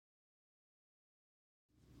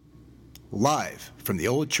Live from the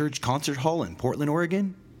Old Church Concert Hall in Portland,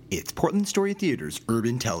 Oregon, it's Portland Story Theater's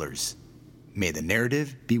Urban Tellers. May the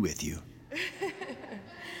narrative be with you.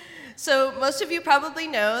 So most of you probably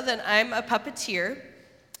know that I'm a puppeteer.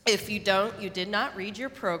 If you don't, you did not read your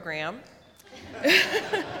program.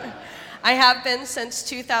 I have been since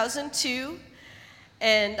 2002,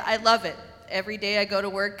 and I love it. Every day I go to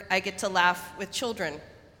work, I get to laugh with children.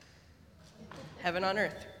 Heaven on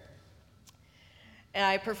earth. And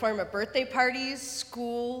I perform at birthday parties,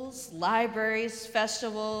 schools, libraries,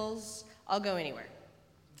 festivals. I'll go anywhere.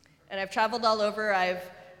 And I've traveled all over. I've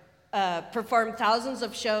performed thousands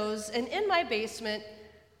of shows. And in my basement,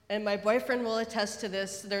 and my boyfriend will attest to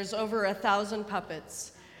this, there's over 1,000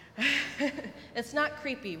 puppets. It's not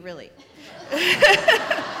creepy, really.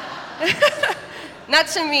 Not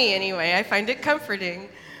to me, anyway. I find it comforting.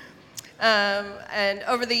 And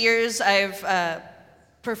over the years, I've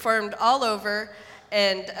performed all over.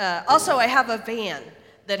 And also, I have a van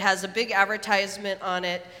that has a big advertisement on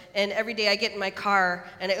it, and every day I get in my car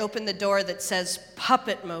and I open the door that says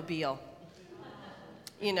Puppet Mobile.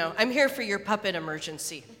 You know, I'm here for your puppet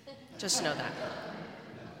emergency. Just know that.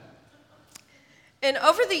 And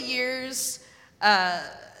over the years,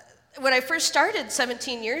 when I first started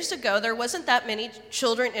 17 years ago, there wasn't that many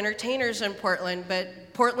children entertainers in Portland,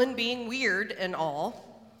 but Portland being weird and all,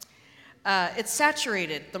 it's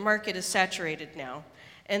saturated. The market is saturated now.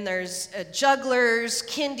 And there's jugglers,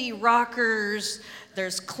 kindy rockers,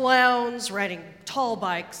 there's clowns riding tall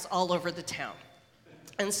bikes all over the town.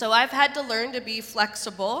 And so I've had to learn to be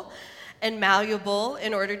flexible and malleable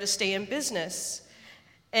in order to stay in business.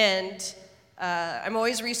 And I'm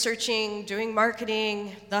always researching, doing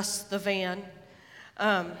marketing, thus the van.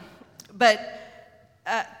 But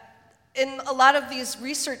in a lot of these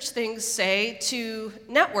research things say to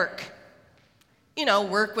network. You know,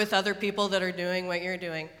 work with other people that are doing what you're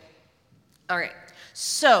doing. All right,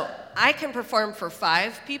 so I can perform for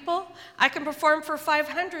 5 people. I can perform for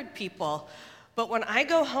 500 people. But when I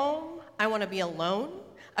go home, I want to be alone.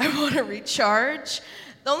 I want to recharge.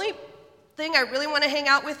 The only thing I really want to hang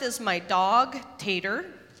out with is my dog, Tater.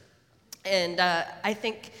 And I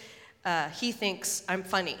think he thinks I'm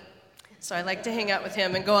funny. So I like to hang out with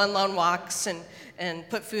him and go on long walks and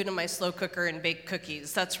put food in my slow cooker and bake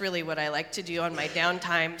cookies. That's really what I like to do on my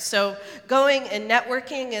downtime. So going and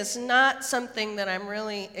networking is not something that I'm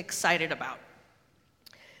really excited about.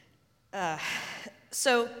 But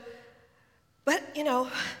you know,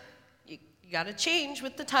 you got to change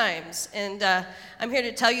with the times. And I'm here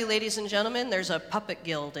to tell you, ladies and gentlemen, there's a puppet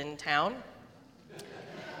guild in town.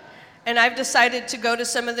 And I've decided to go to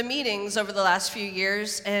some of the meetings over the last few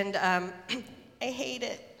years, and I hate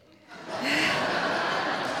it.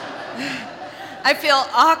 I feel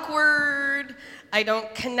awkward. I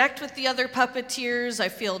don't connect with the other puppeteers. I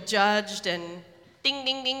feel judged and ding,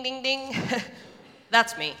 ding, ding, ding, ding.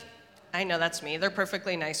 That's me. I know that's me. They're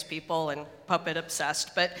perfectly nice people and puppet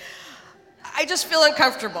obsessed, but I just feel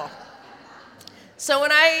uncomfortable. So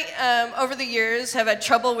when I, over the years, have had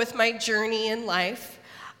trouble with my journey in life,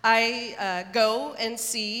 I go and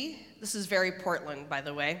see, this is very Portland, by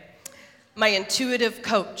the way, my intuitive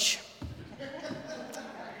coach.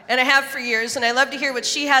 And I have for years, and I love to hear what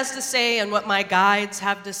she has to say and what my guides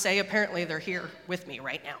have to say. Apparently, they're here with me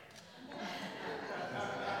right now.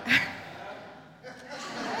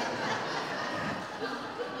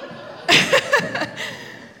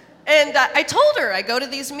 And I told her, I go to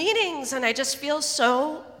these meetings, and I just feel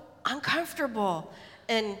so uncomfortable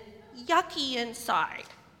and yucky inside.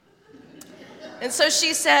 And so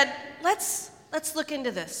she said, let's look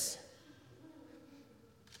into this.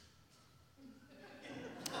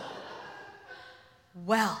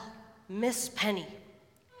 Well, Miss Penny,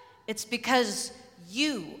 it's because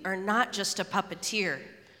you are not just a puppeteer.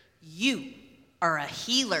 You are a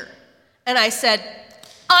healer. And I said,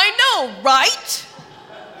 I know, right?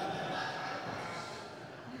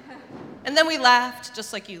 And then we laughed,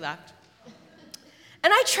 just like you laughed.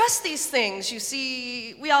 And I trust these things. You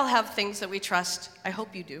see, we all have things that we trust. I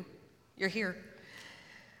hope you do. You're here.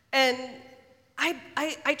 And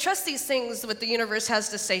I trust these things, what the universe has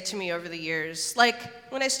to say to me over the years. Like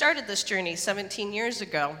when I started this journey 17 years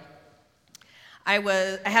ago, I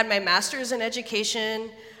had my master's in education.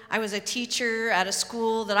 I was a teacher at a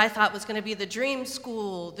school that I thought was going to be the dream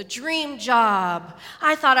school, the dream job.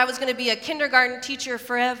 I thought I was going to be a kindergarten teacher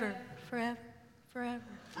forever, forever, forever.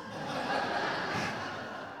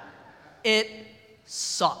 It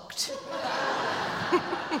sucked.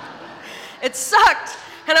 It sucked.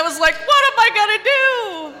 And I was like, what am I gonna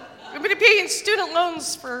do? I'm gonna be paying student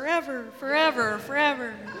loans forever, forever,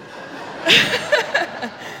 forever.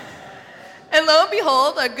 And lo and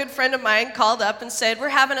behold, a good friend of mine called up and said, we're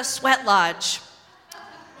having a sweat lodge.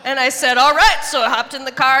 And I said, all right. So I hopped in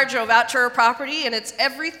the car, drove out to her property, and it's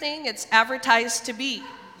everything it's advertised to be.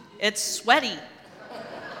 It's sweaty.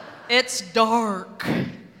 It's dark.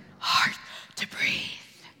 Hard to breathe.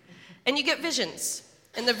 And you get visions.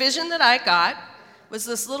 And the vision that I got was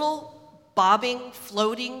this little bobbing,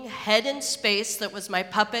 floating head in space that was my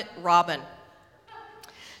puppet, Robin.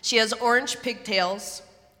 She has orange pigtails,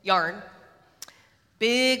 yarn,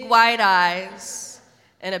 big wide eyes,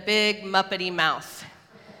 and a big Muppety mouth.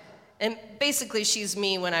 And basically, she's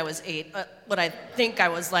me when I was 8, what I think I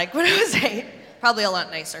was like when I was 8, probably a lot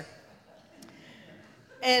nicer.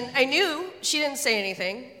 And I knew, she didn't say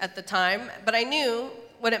anything at the time, but I knew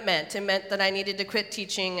what it meant. It meant that I needed to quit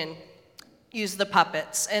teaching and use the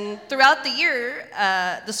puppets. And throughout the year,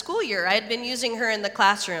 the school year, I had been using her in the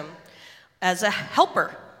classroom as a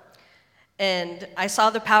helper. And I saw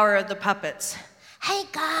the power of the puppets. Hey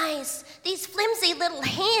guys, these flimsy little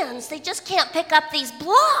hands, they just can't pick up these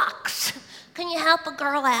blocks. Can you help a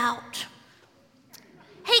girl out?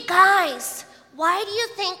 Hey guys, why do you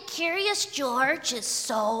think Curious George is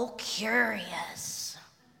so curious?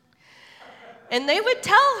 And they would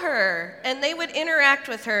tell her, and they would interact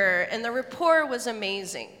with her, and the rapport was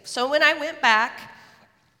amazing. So when I went back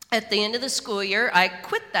at the end of the school year, I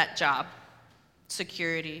quit that job.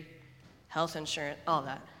 Security, health insurance, all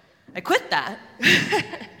that. I quit that,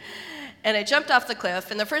 and I jumped off the cliff,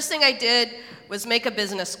 and the first thing I did was make a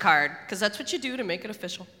business card, because that's what you do to make it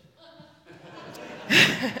official.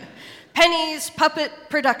 Penny's Puppet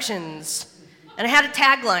Productions. And I had a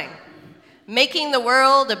tagline, making the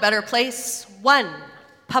world a better place, one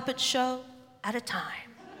puppet show at a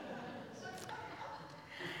time.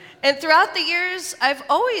 And throughout the years, I've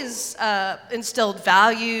always instilled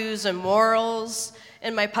values and morals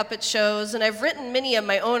in my puppet shows, and I've written many of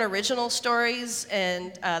my own original stories,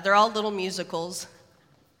 and they're all little musicals.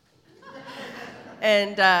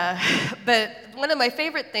 And but one of my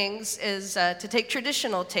favorite things is to take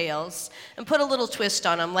traditional tales and put a little twist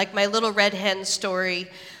on them, like my Little Red Hen story.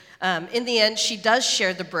 In the end, she does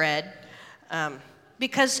share the bread,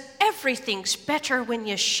 because everything's better when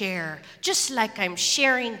you share, just like I'm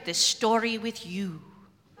sharing this story with you.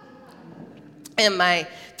 In my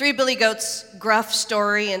Three Billy Goats gruff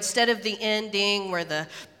story, instead of the ending where the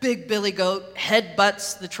big billy goat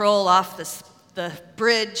headbutts the troll off the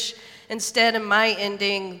bridge, instead of my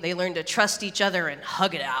ending, they learn to trust each other and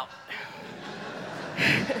hug it out.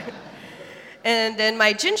 And in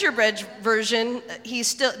my gingerbread version,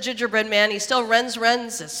 gingerbread man, he still runs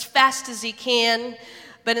as fast as he can,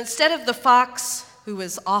 but instead of the fox, who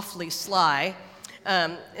is awfully sly,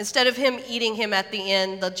 instead of him eating him at the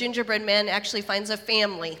end, the gingerbread man actually finds a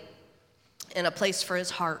family and a place for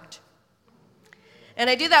his heart. And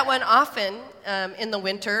I do that one often in the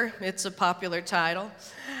winter. It's a popular title.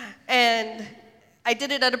 And I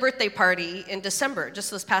did it at a birthday party in December,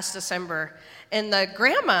 just this past December. And the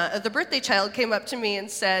grandma of the birthday child came up to me and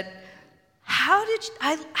said, how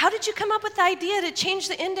did you come up with the idea to change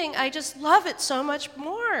the ending? I just love it so much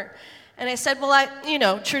more. And I said,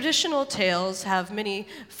 well, traditional tales have many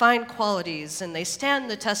fine qualities, and they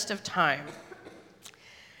stand the test of time.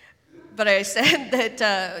 But I said that,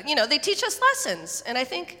 they teach us lessons. And I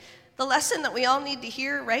think the lesson that we all need to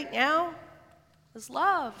hear right now is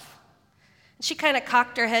love. And she kind of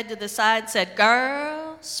cocked her head to the side and said,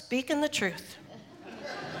 girl, speaking the truth.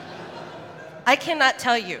 I cannot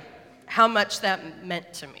tell you how much that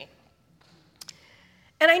meant to me.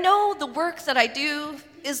 And I know the work that I do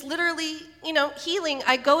is literally, healing.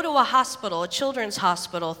 I go to a hospital, a children's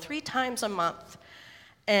hospital, 3 times a month,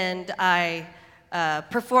 and I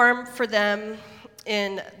perform for them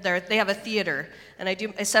they have a theater, and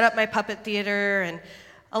I set up my puppet theater, and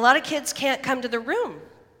a lot of kids can't come to the room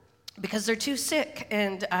because they're too sick,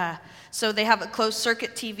 and so they have a closed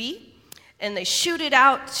circuit TV, and they shoot it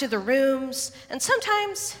out to the rooms, and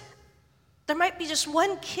sometimes there might be just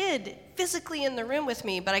one kid physically in the room with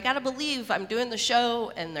me, but I gotta believe I'm doing the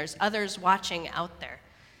show and there's others watching out there.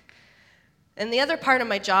 And the other part of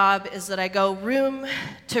my job is that I go room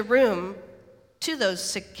to those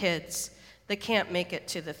sick kids that can't make it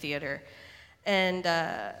to the theater. And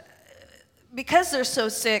because they're so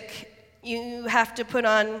sick, you have to put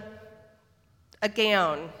on a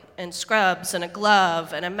gown and scrubs and a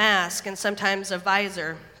glove and a mask and sometimes a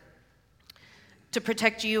visor to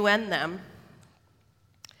protect you and them.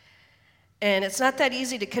 And it's not that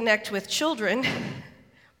easy to connect with children,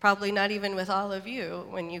 probably not even with all of you,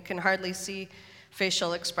 when you can hardly see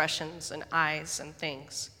facial expressions and eyes and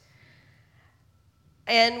things.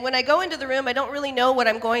 And when I go into the room, I don't really know what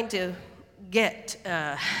I'm going to get.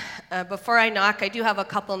 before I knock, I do have a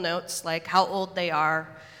couple notes, like how old they are,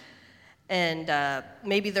 and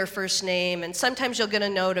maybe their first name, and sometimes you'll get a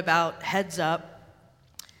note about heads up,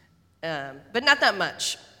 but not that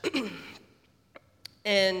much.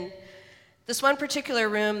 And this one particular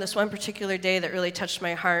room, this one particular day that really touched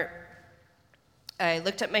my heart, I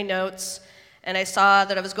looked at my notes, and I saw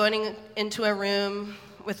that I was going into a room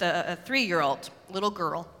with a 3-year-old little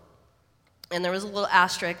girl, and there was a little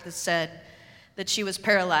asterisk that said that she was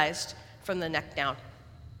paralyzed from the neck down.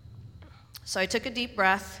 So I took a deep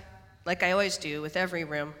breath, like I always do with every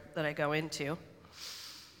room that I go into,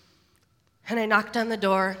 and I knocked on the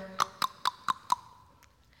door.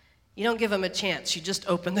 You don't give them a chance, you just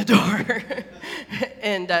open the door.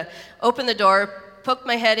 And opened the door, poked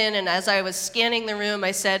my head in, and as I was scanning the room,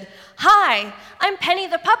 I said, "Hi, I'm Penny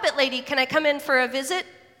the Puppet Lady. Can I come in for a visit?"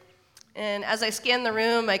 And as I scanned the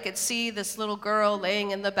room, I could see this little girl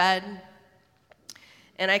laying in the bed.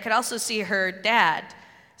 And I could also see her dad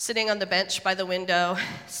sitting on the bench by the window,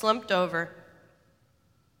 slumped over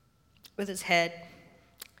with his hand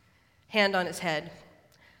on his head.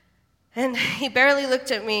 And he barely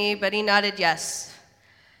looked at me, but he nodded yes.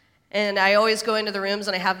 And I always go into the rooms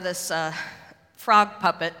and I have this frog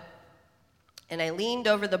puppet. And I leaned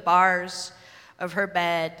over the bars of her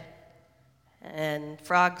bed, and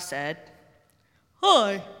Frog said,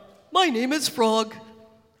 "Hi, my name is Frog.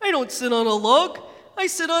 I don't sit on a log. I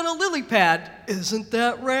sit on a lily pad. Isn't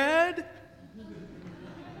that rad?"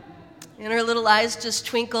 And her little eyes just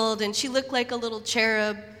twinkled, and she looked like a little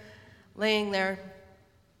cherub laying there.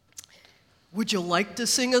 "Would you like to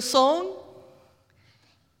sing a song?"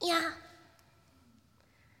 Yeah.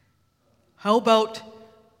 "How about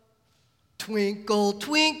Twinkle,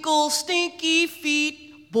 twinkle, stinky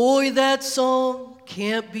feet, boy, that song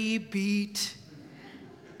can't be beat?"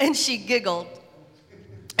 And she giggled,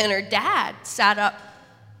 and her dad sat up.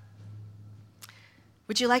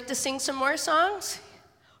 "Would you like to sing some more songs?"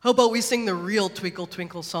 "How about we sing the real Twinkle,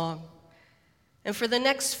 Twinkle song?" And for the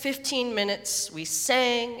next 15 minutes, we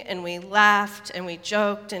sang and we laughed and we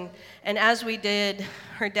joked, and as we did,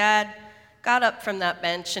 her dad got up from that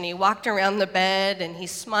bench and he walked around the bed and he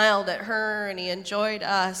smiled at her and he enjoyed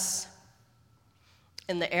us,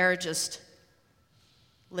 and the air just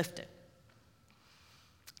lifted.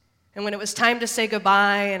 And when it was time to say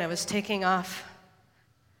goodbye and I was taking off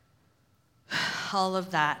all of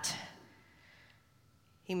that,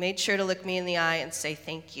 he made sure to look me in the eye and say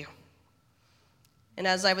thank you. And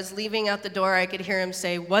as I was leaving out the door, I could hear him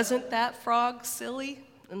say, "Wasn't that frog silly?"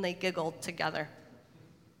 And they giggled together.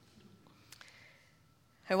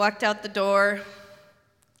 I walked out the door,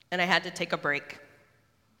 and I had to take a break.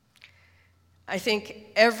 I think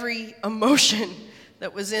every emotion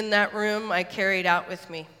that was in that room I carried out with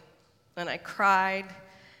me. And I cried,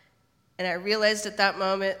 and I realized at that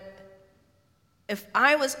moment, if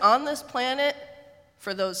I was on this planet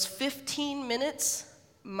for those 15 minutes,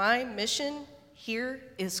 my mission here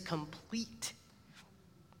is complete.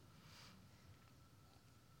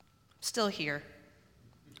 I'm still here.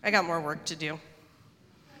 I got more work to do.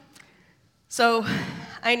 So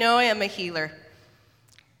I know I am a healer.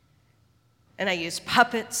 And I use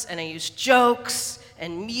puppets, and I use jokes,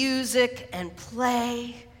 and music, and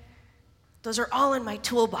play. Those are all in my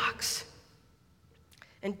toolbox.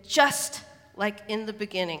 And just like in the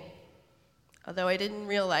beginning, although I didn't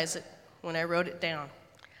realize it when I wrote it down,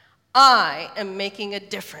 I am making a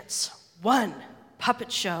difference, one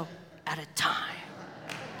puppet show at a time.